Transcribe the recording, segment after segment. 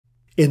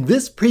In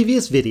this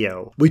previous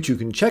video, which you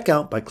can check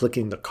out by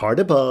clicking the card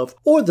above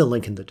or the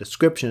link in the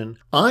description,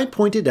 I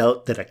pointed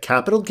out that a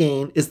capital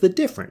gain is the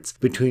difference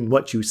between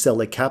what you sell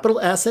a capital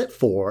asset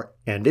for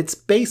and its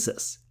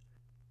basis.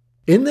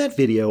 In that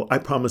video, I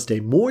promised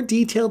a more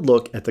detailed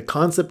look at the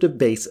concept of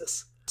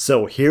basis.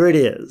 So here it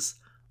is.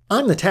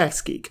 I'm the Tax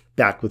Geek,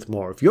 back with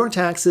more of your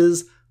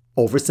taxes,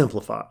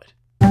 oversimplified.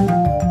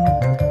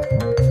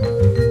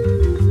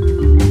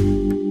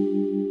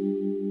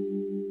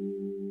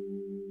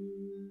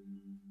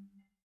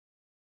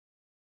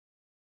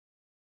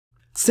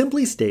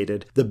 Simply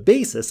stated, the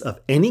basis of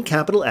any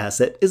capital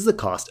asset is the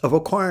cost of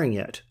acquiring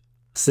it.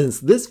 Since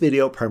this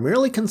video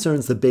primarily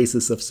concerns the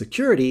basis of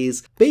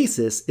securities,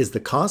 basis is the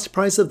cost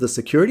price of the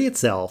security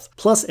itself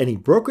plus any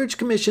brokerage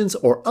commissions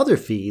or other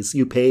fees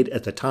you paid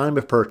at the time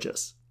of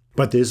purchase.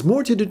 But there's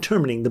more to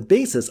determining the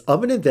basis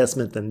of an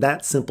investment than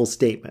that simple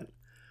statement.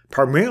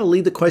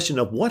 Primarily the question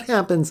of what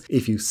happens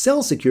if you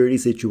sell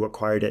securities that you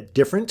acquired at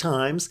different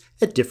times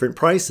at different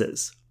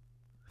prices.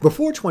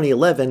 Before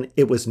 2011,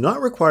 it was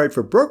not required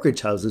for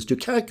brokerage houses to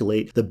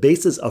calculate the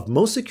basis of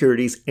most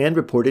securities and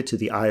report it to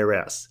the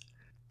IRS.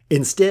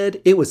 Instead,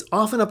 it was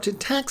often up to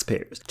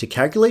taxpayers to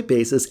calculate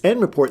basis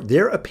and report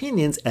their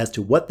opinions as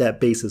to what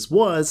that basis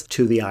was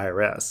to the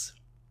IRS.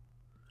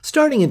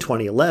 Starting in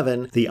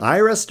 2011, the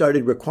IRS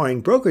started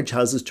requiring brokerage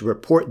houses to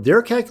report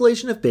their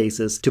calculation of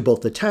basis to both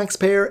the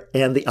taxpayer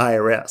and the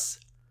IRS.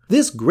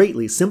 This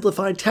greatly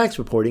simplified tax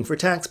reporting for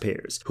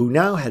taxpayers, who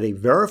now had a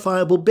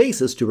verifiable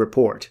basis to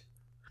report.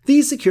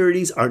 These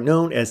securities are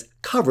known as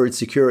covered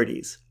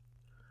securities.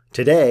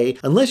 Today,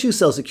 unless you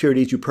sell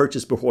securities you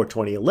purchased before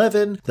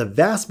 2011, the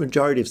vast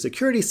majority of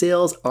security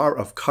sales are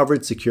of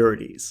covered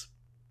securities.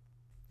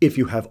 If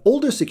you have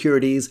older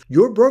securities,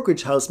 your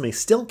brokerage house may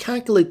still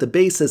calculate the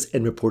basis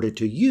and report it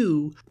to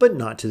you, but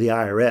not to the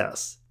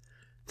IRS.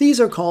 These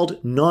are called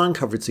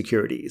non-covered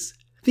securities.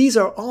 These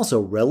are also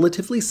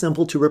relatively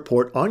simple to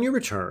report on your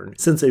return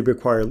since they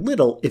require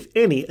little, if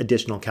any,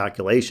 additional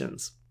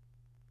calculations.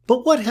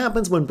 But what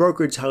happens when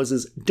brokerage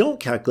houses don't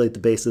calculate the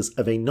basis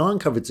of a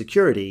non-covered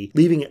security,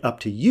 leaving it up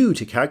to you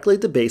to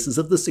calculate the basis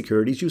of the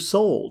securities you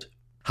sold?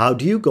 How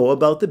do you go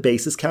about the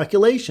basis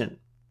calculation?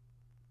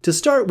 To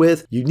start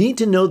with, you need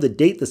to know the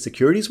date the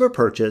securities were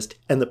purchased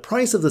and the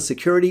price of the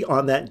security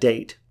on that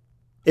date.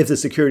 If the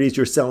securities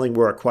you're selling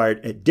were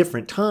acquired at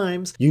different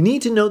times, you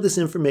need to know this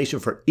information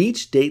for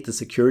each date the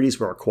securities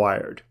were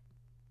acquired.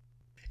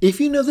 If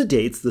you know the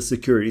dates the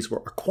securities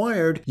were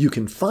acquired, you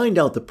can find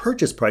out the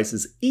purchase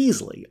prices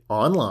easily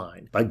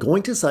online by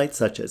going to sites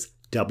such as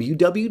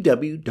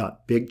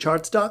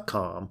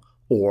www.bigcharts.com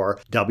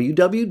or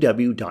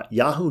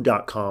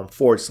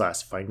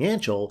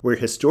www.yahoo.com/financial, where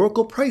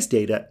historical price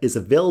data is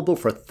available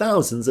for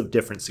thousands of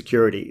different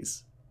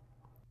securities.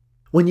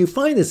 When you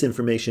find this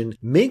information,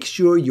 make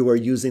sure you are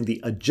using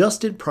the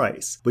adjusted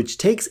price, which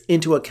takes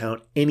into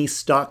account any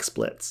stock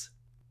splits.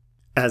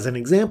 As an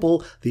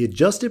example, the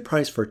adjusted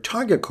price for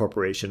Target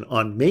Corporation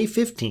on May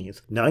 15,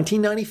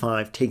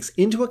 1995 takes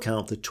into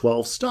account the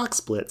 12 stock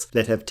splits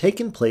that have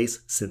taken place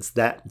since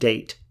that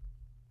date.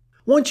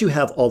 Once you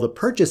have all the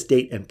purchase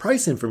date and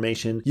price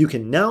information, you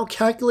can now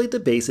calculate the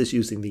basis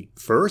using the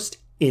first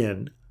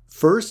in,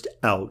 first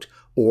out,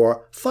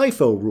 or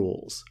FIFO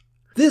rules.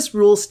 This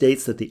rule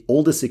states that the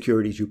oldest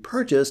securities you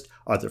purchased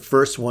are the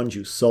first ones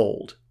you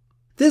sold.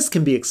 This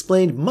can be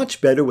explained much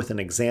better with an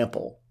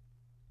example.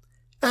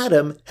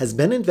 Adam has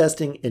been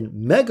investing in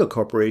Mega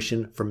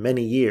Corporation for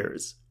many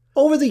years.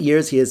 Over the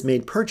years, he has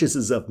made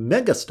purchases of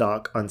Mega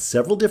stock on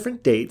several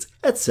different dates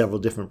at several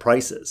different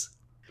prices.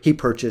 He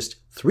purchased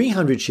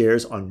 300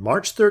 shares on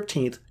March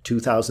 13,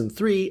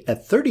 2003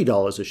 at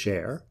 $30 a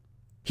share.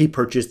 He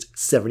purchased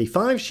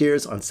 75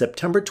 shares on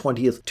September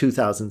 20,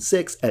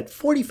 2006 at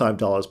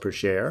 $45 per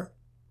share.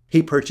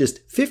 He purchased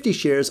 50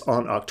 shares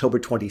on October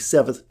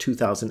 27,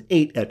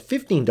 2008 at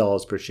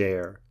 $15 per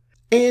share.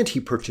 And he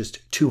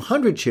purchased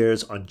 200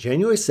 shares on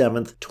January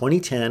 7,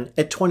 2010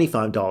 at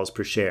 $25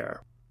 per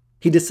share.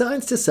 He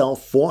decides to sell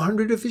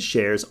 400 of his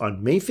shares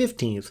on May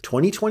 15,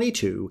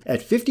 2022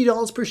 at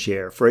 $50 per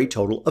share for a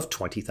total of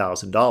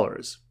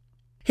 $20,000.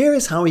 Here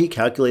is how he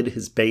calculated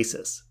his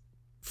basis.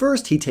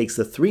 First, he takes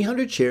the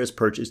 300 shares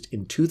purchased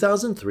in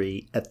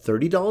 2003 at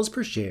 $30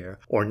 per share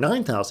or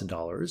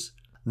 $9,000,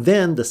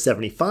 then the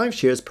 75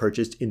 shares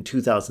purchased in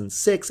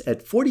 2006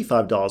 at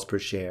 $45 per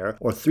share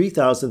or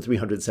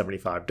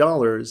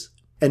 $3,375,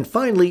 and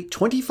finally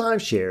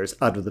 25 shares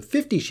out of the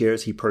 50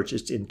 shares he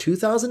purchased in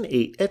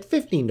 2008 at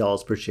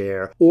 $15 per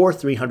share or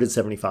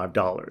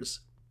 $375.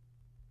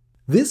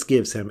 This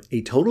gives him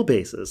a total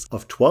basis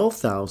of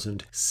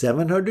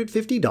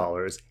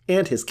 $12,750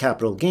 and his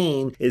capital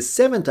gain is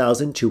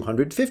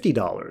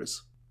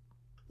 $7,250.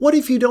 What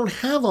if you don't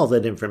have all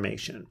that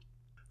information?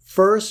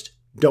 First,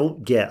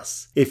 don't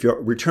guess. If your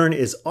return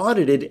is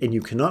audited and you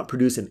cannot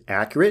produce an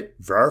accurate,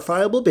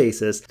 verifiable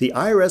basis, the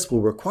IRS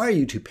will require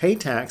you to pay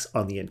tax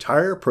on the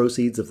entire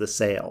proceeds of the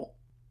sale.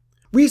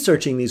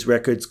 Researching these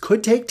records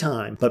could take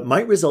time, but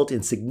might result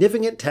in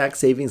significant tax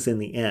savings in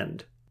the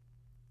end.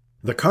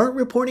 The current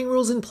reporting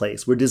rules in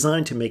place were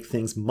designed to make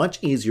things much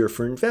easier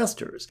for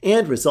investors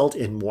and result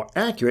in more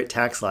accurate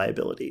tax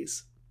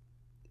liabilities.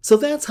 So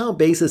that's how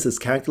basis is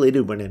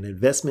calculated when an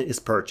investment is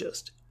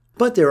purchased.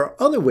 But there are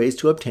other ways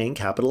to obtain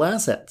capital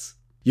assets.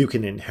 You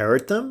can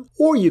inherit them,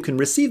 or you can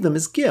receive them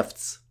as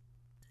gifts.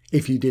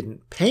 If you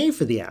didn't pay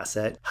for the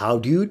asset, how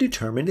do you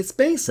determine its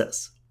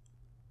basis?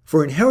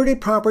 For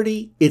inherited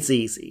property, it's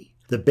easy.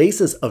 The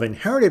basis of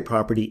inherited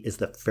property is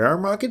the fair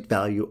market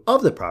value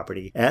of the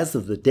property as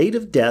of the date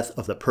of death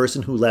of the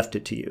person who left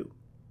it to you.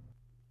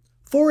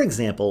 For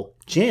example,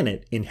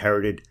 Janet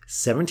inherited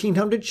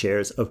 1,700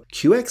 shares of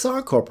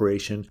QXR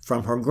Corporation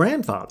from her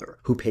grandfather,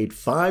 who paid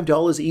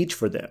 $5 each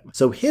for them,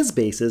 so his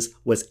basis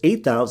was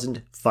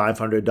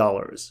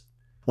 $8,500.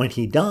 When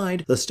he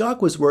died, the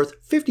stock was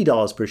worth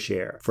 $50 per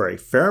share for a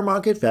fair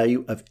market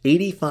value of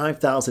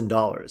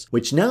 $85,000,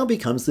 which now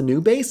becomes the new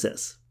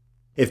basis.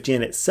 If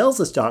Janet sells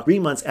the stock 3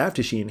 months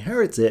after she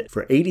inherits it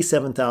for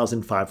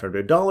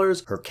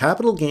 $87,500, her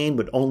capital gain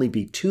would only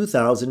be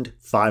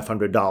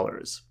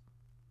 $2,500.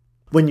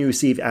 When you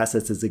receive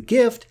assets as a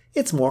gift,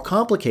 it's more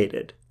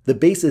complicated. The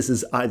basis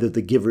is either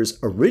the giver's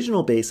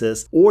original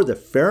basis or the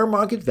fair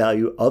market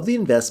value of the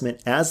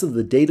investment as of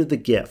the date of the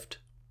gift.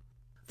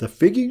 The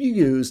figure you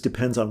use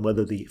depends on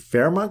whether the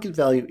fair market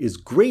value is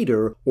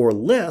greater or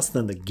less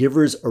than the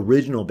giver's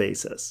original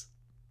basis.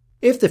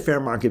 If the fair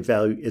market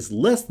value is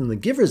less than the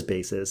giver's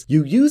basis,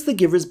 you use the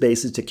giver's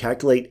basis to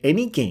calculate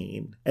any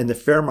gain and the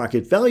fair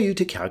market value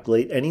to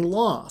calculate any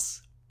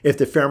loss. If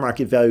the fair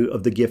market value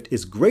of the gift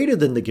is greater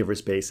than the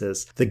giver's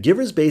basis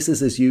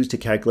is used to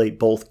calculate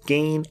both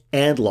gain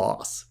and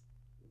loss.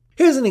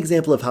 Here's an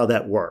example of how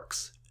that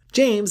works.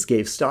 James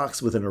gave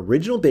stocks with an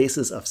original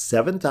basis of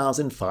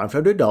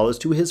 $7,500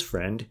 to his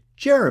friend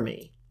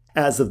Jeremy.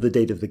 As of the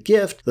date of the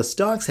gift, the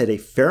stocks had a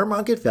fair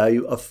market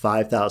value of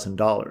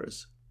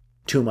 $5,000.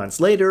 2 months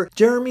later,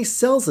 Jeremy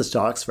sells the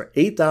stocks for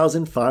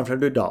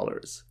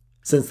 $8,500.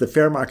 Since the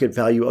fair market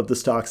value of the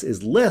stocks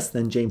is less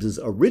than James's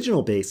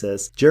original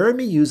basis,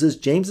 Jeremy uses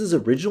James's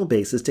original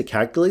basis to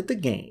calculate the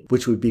gain,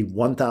 which would be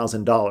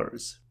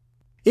 $1,000.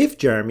 If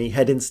Jeremy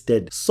had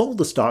instead sold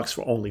the stocks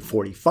for only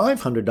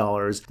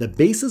 $4,500, the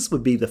basis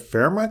would be the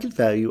fair market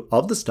value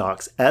of the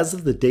stocks as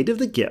of the date of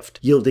the gift,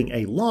 yielding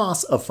a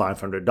loss of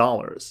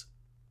 $500.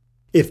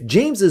 If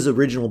James's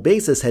original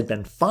basis had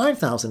been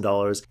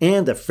 $5,000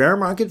 and the fair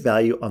market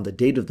value on the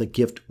date of the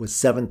gift was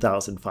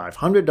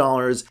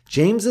 $7,500,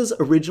 James's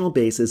original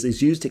basis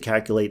is used to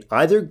calculate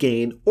either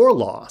gain or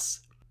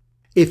loss.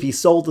 If he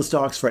sold the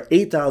stocks for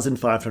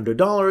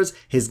 $8,500,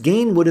 his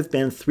gain would have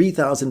been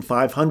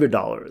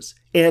 $3,500,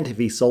 and if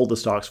he sold the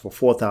stocks for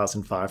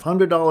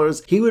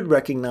 $4,500, he would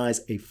recognize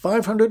a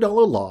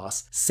 $500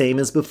 loss, same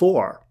as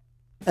before.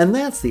 And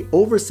that's the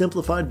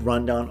oversimplified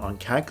rundown on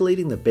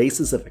calculating the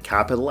basis of a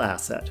capital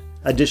asset.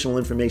 Additional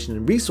information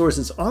and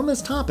resources on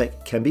this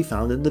topic can be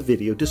found in the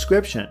video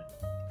description.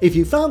 If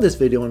you found this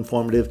video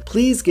informative,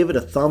 please give it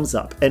a thumbs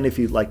up, and if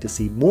you'd like to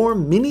see more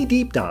mini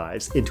deep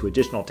dives into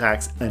additional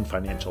tax and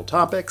financial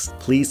topics,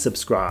 please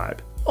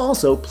subscribe.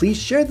 Also,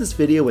 please share this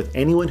video with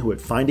anyone who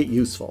would find it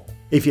useful.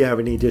 If you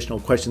have any additional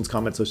questions,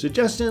 comments, or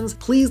suggestions,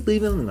 please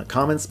leave them in the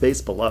comment space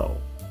below.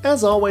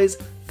 As always,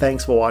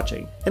 thanks for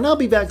watching, and I'll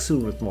be back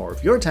soon with more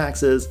of your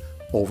taxes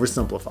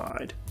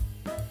oversimplified.